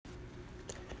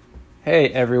Hey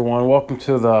everyone, welcome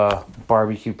to the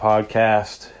barbecue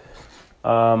podcast. It's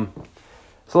a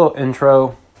little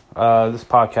intro. This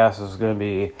podcast is going to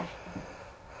be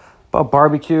about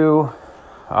barbecue,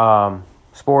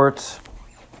 sports,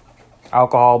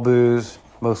 alcohol, booze,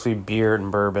 mostly beer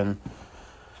and bourbon,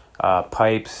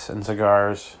 pipes and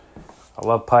cigars. I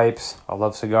love pipes. I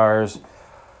love cigars,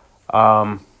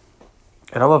 and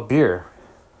I love beer.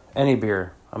 Any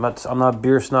beer. I'm not a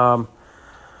beer snob.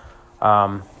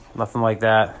 Nothing like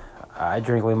that. I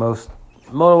drink Miller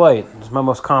Lite. It's my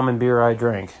most common beer I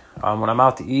drink. When I'm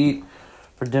out to eat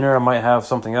for dinner, I might have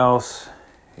something else,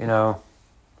 a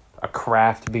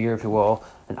craft beer, if you will,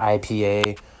 an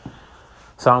IPA,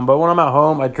 something. But when I'm at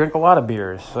home, I drink a lot of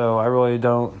beers, so I really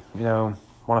don't, want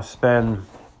to spend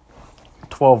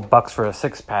 $12 for a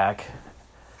 6-pack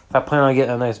if I plan on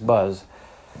getting a nice buzz.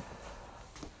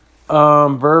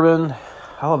 Bourbon.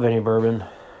 I love any bourbon.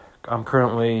 I'm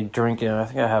currently drinking, I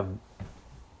think I have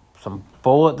some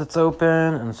Bulleit that's open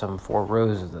and some Four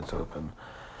Roses that's open.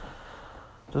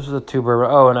 Those are the two bourbon.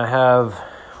 Oh, and I have,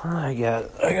 what did I get?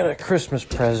 I got a Christmas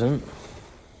present.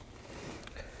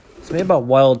 It's made about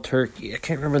wild turkey. I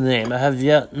can't remember the name. I have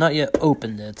not yet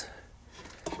opened it.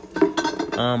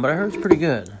 But I heard it's pretty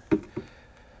good.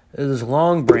 It is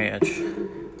Long Branch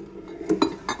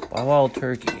by Wild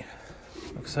Turkey.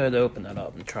 I'm excited to open that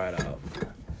up and try it out.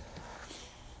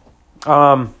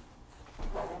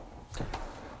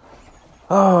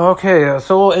 Okay,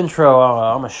 so a little intro.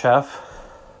 I'm a chef.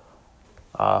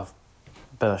 Been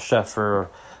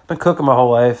cooking my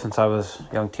whole life since I was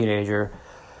a young teenager.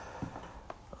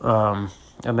 I've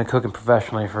been cooking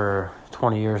professionally for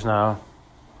 20 years now.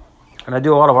 And I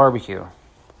do a lot of barbecue.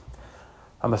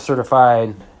 I'm a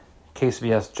certified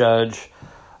KCBS judge.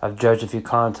 I've judged a few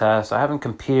contests. I haven't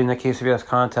competed in the KCBS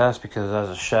contest because as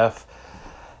a chef,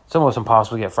 it's almost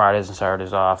impossible to get Fridays and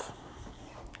Saturdays off.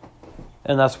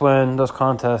 And that's when those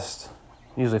contests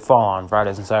usually fall on,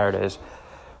 Fridays and Saturdays.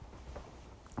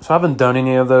 So I haven't done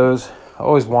any of those. I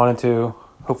always wanted to.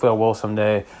 Hopefully I will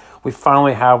someday. We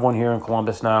finally have one here in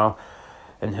Columbus now,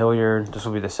 in Hilliard. This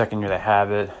will be the second year they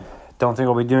have it. Don't think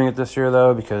we'll be doing it this year,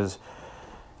 though, because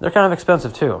they're kind of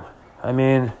expensive, too. I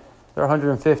mean, they're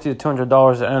 $150 to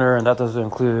 $200 to enter, and that doesn't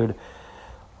include,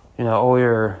 all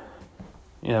your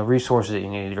resources that you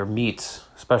need, your meats,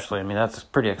 especially. I mean, that's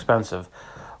pretty expensive.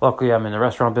 Luckily, I'm in the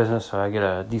restaurant business, so I get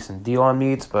a decent deal on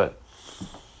meats, but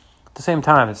at the same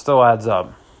time, it still adds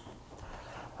up.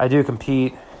 I do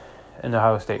compete in the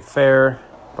Ohio State Fair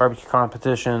barbecue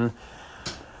competition.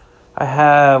 I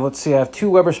have 2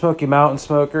 Weber Smoky Mountain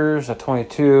smokers, a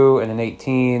 22 and an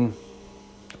 18.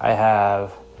 I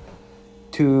have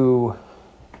 2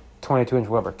 22-inch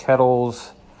Weber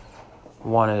kettles.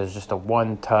 One is just a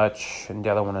one-touch, and the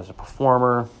other one is a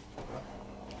performer.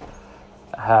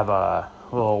 I have a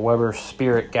little Weber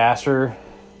Spirit gasser,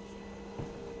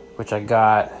 which I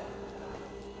got a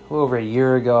little over a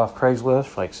year ago off Craigslist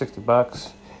for like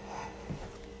 $60.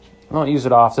 I don't use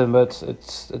it often, but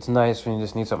it's nice when you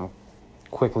just need something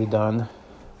quickly done.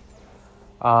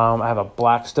 I have a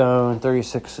Blackstone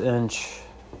 36-inch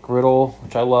griddle,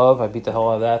 which I love. I beat the hell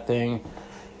out of that thing.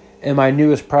 And my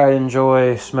newest pride and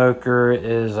joy smoker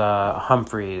is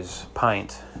Humphreys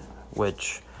Pint,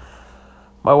 which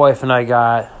my wife and I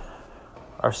got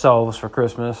ourselves for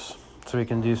Christmas, so we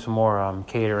can do some more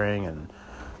catering and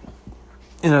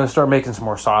start making some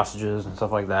more sausages and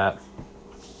stuff like that.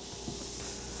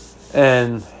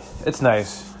 And it's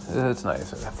nice. It's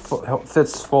nice. It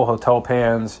fits full hotel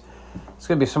pans. It's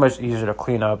gonna be so much easier to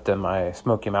clean up than my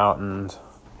Smoky Mountains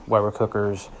Weber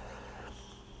cookers.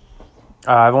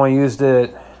 I've only used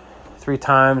it 3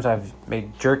 times. I've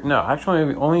made jerky. No, actually,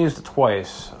 I only used it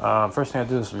twice. First thing I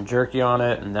did was some jerky on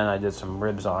it, and then I did some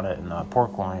ribs on it and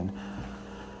pork loin.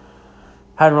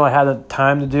 Hadn't really had the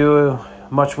time to do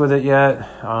much with it yet.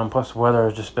 Plus, the weather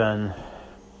has just been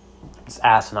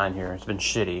asinine here. It's been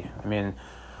shitty. I mean,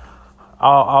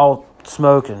 I'll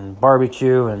smoke and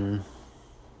barbecue and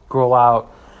grill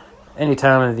out any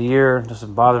time of the year. It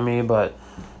doesn't bother me, but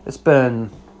it's been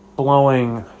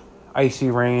blowing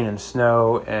icy rain and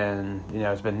snow, and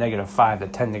it's been -5 to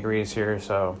 10 degrees here,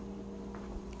 so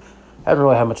I haven't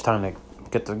really had much time to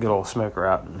get the good old smoker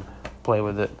out and play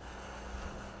with it.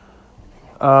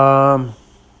 Like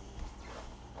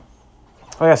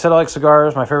I said, I like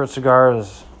cigars. My favorite cigar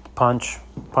is Punch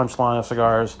line of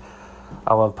cigars.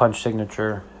 I love Punch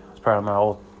Signature. It's probably my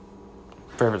old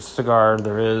favorite cigar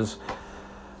there is.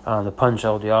 The Punch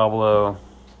El Diablo,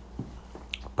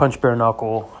 Punch Bare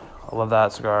Knuckle. I love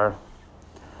that cigar.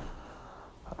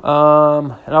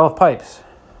 And I love pipes.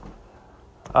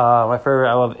 My favorite,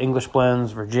 I love English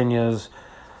blends, Virginias.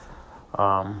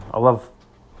 I love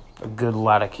a good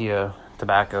Latakia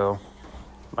tobacco.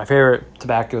 My favorite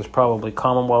tobacco is probably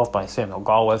Commonwealth by Samuel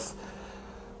Gawith,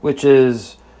 which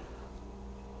is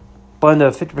a blend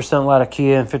of 50%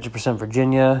 Latakia and 50%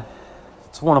 Virginia.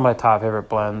 It's one of my top favorite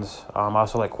blends. I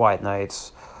also like Quiet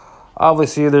Nights.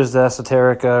 Obviously, there's the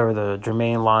Esoterica or the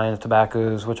Germain line of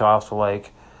tobaccos, which I also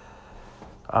like.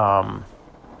 I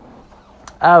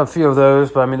have a few of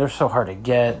those, but I mean, they're so hard to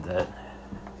get that,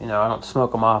 I don't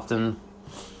smoke them often.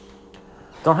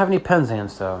 Don't have any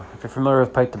Penzance, though. If you're familiar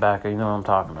with pipe tobacco, you know what I'm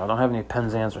talking about. I don't have any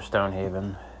Penzance or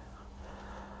Stonehaven.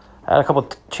 I had a couple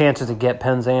chances to get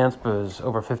Penzance, but it was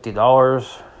over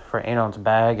 $50 for an 8-ounce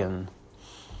bag, and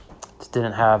just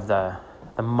didn't have the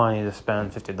money to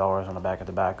spend $50 on a bag of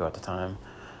tobacco at the time.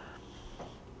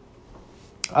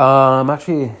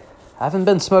 Actually, I haven't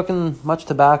been smoking much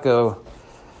tobacco,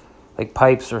 like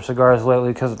pipes or cigars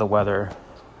lately because of the weather.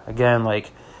 Again,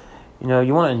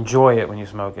 you want to enjoy it when you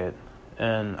smoke it.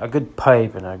 And a good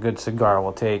pipe and a good cigar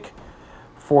will take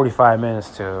 45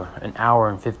 minutes to an hour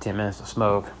and 15 minutes to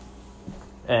smoke.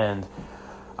 And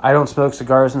I don't smoke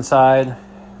cigars inside.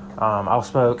 I'll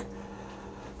smoke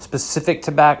specific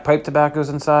pipe tobaccos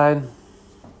inside.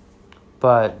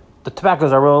 But the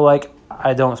tobaccos I really like,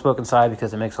 I don't smoke inside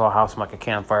because it makes the whole house smell like a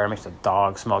campfire. It makes the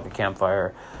dog smell like a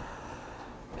campfire.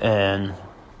 And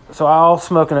so I'll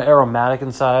smoke an aromatic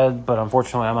inside, but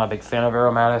unfortunately I'm not a big fan of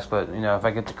aromatics. But, if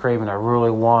I get the craving, I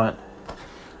really want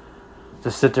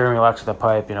to sit there and relax with the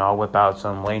pipe, I'll whip out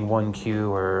some Lane 1Q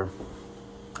or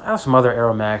I have some other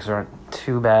aromatics that aren't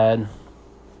too bad.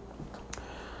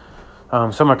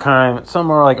 Some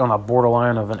are like on the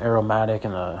borderline of an aromatic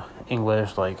and a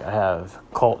English. Like I have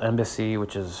Cult Embassy,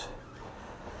 which is,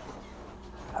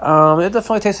 it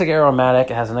definitely tastes like aromatic.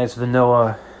 It has a nice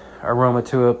vanilla aroma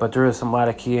to it, but there is some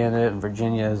Latakia in it, and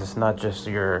Virginia's. It's not just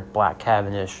your black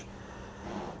Cavendish,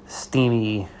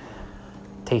 steamy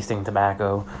tasting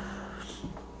tobacco.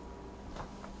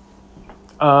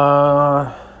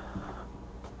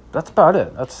 That's about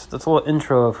it. That's a little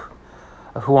intro of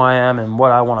who I am and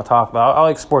what I want to talk about. I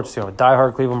like sports too. I'm a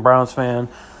diehard Cleveland Browns fan.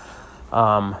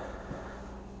 And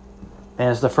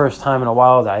it's the first time in a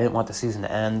while that I didn't want the season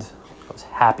to end. I was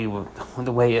happy with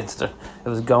the way it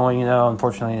was going,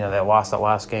 Unfortunately, they lost that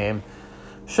last game.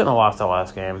 Shouldn't have lost that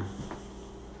last game.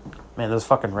 Man, those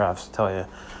fucking refs, I tell you.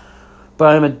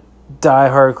 But I'm a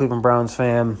diehard Cleveland Browns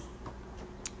fan.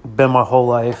 Been my whole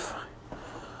life.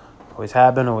 Always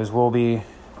have been, always will be.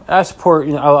 I support,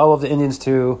 I love the Indians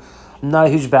too. I'm not a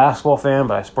huge basketball fan,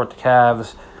 but I support the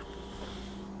Cavs.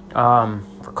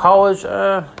 For college,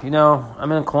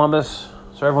 I'm in Columbus,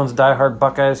 so everyone's diehard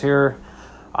Buckeyes here.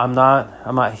 I'm not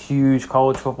a huge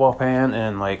college football fan,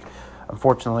 and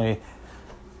unfortunately,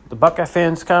 the Buckeye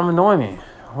fans kind of annoy me.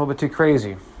 A little bit too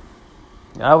crazy.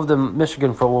 I lived in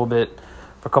Michigan for a little bit,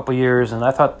 for a couple years, and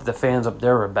I thought that the fans up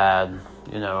there were bad,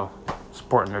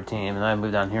 supporting their team. And then I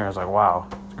moved down here, and I was like, wow,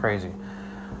 it's crazy.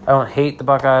 I don't hate the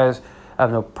Buckeyes. I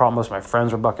have no problem. Most of my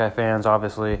friends are Buckeye fans,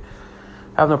 obviously.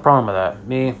 I have no problem with that.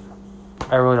 Me,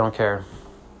 I really don't care.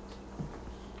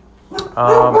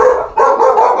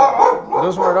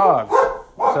 Those are our dogs.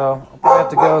 So I'll probably have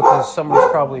to go because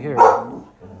someone's probably here.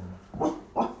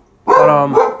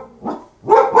 But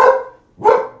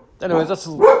anyways, that's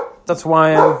who I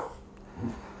am.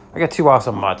 I got two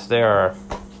awesome mutts. They are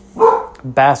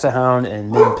Basset Hound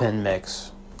and Min Pin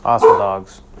mix. Awesome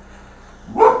dogs.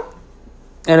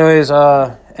 Anyways,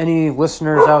 any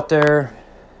listeners out there,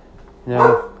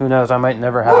 who knows, I might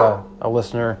never have a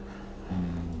listener.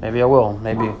 Maybe I will.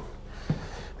 Maybe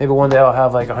one day I'll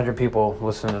have 100 people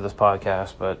listening to this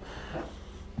podcast, but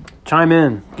chime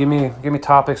in. Give me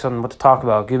topics on what to talk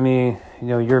about. Give me,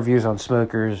 your views on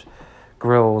smokers,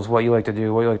 grills, what you like to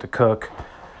do, what you like to cook,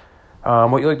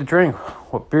 what you like to drink,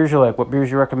 what beers you like, what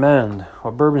beers you recommend,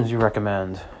 what bourbons you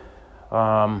recommend.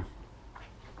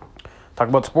 Talk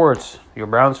about sports. You a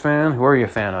Browns fan? Who are you a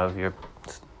fan of? You're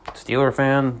a Steeler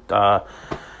fan?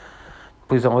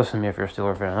 Please don't listen to me if you're a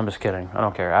Steeler fan. I'm just kidding. I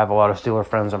don't care. I have a lot of Steeler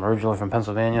friends. I'm originally from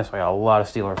Pennsylvania, so I got a lot of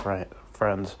Steeler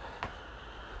friends.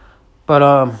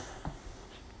 But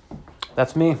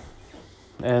that's me.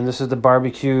 And this is the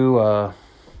barbecue. I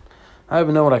don't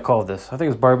even know what I called this. I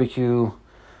think it's barbecue,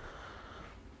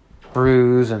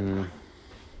 brews, and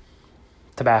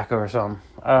tobacco or something.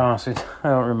 I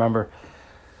don't remember.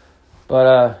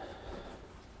 But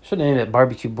should name it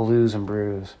Barbecue Blues and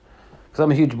Brews, because I'm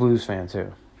a huge blues fan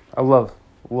too. I love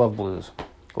blues.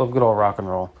 Love good old rock and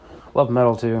roll. Love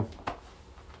metal too.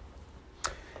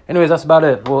 Anyways, that's about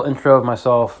it. A little intro of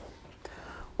myself,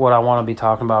 what I want to be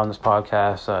talking about on this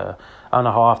podcast. I don't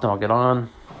know how often I'll get on.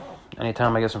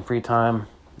 Anytime I get some free time,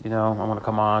 I'm going to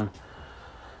come on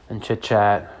and chit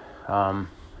chat.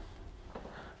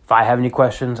 if I have any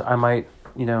questions, I might,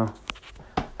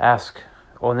 ask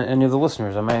any of the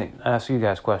listeners. I might ask you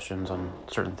guys questions on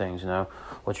certain things,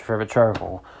 What's your favorite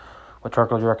charcoal? What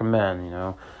charcoal do you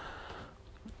recommend,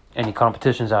 Any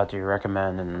competitions out there you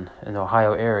recommend in the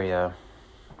Ohio area?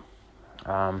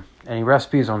 Any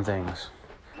recipes on things?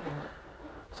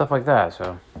 Stuff like that,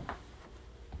 so.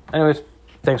 Anyways,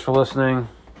 thanks for listening.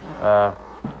 Like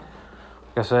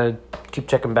I said, keep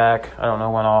checking back. I don't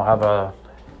know when I'll have a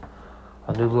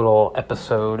new little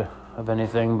episode of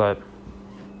anything, but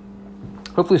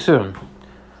hopefully soon.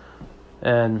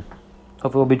 And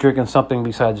hopefully we'll be drinking something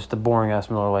besides just a boring-ass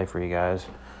Miller Lite for you guys.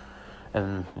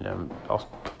 And,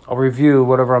 I'll review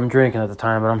whatever I'm drinking at the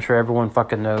time, but I'm sure everyone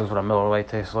fucking knows what a Miller Lite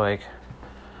tastes like.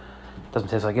 Doesn't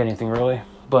taste like anything, really.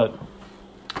 But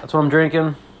that's what I'm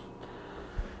drinking.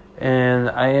 And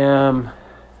I am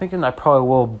thinking I probably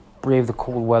will brave the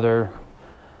cold weather,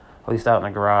 at least out in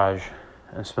the garage,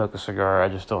 and smoke a cigar. I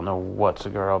just don't know what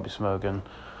cigar I'll be smoking.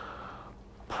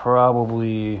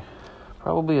 Probably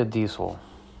a Diesel.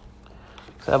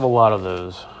 'Cause I have a lot of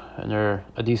those, and they're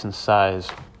a decent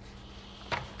size.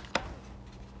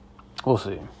 We'll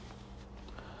see.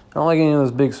 I don't like any of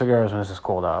those big cigars when it's just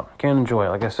cold out. Can't enjoy it.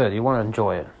 Like I said, you want to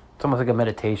enjoy it. It's almost like a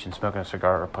meditation, smoking a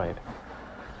cigar or a pipe.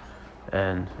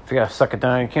 And if you gotta suck it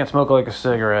down, you can't smoke it like a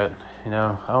cigarette. I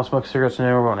don't smoke cigarettes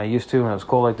anymore, but when I used to, when it was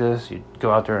cold like this, you'd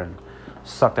go out there and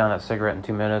suck down that cigarette in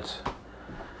 2 minutes.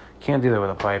 Can't do that with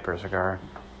a pipe or a cigar.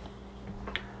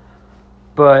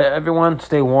 But everyone,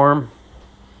 stay warm,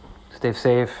 stay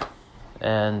safe,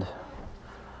 and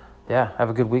yeah, have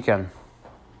a good weekend.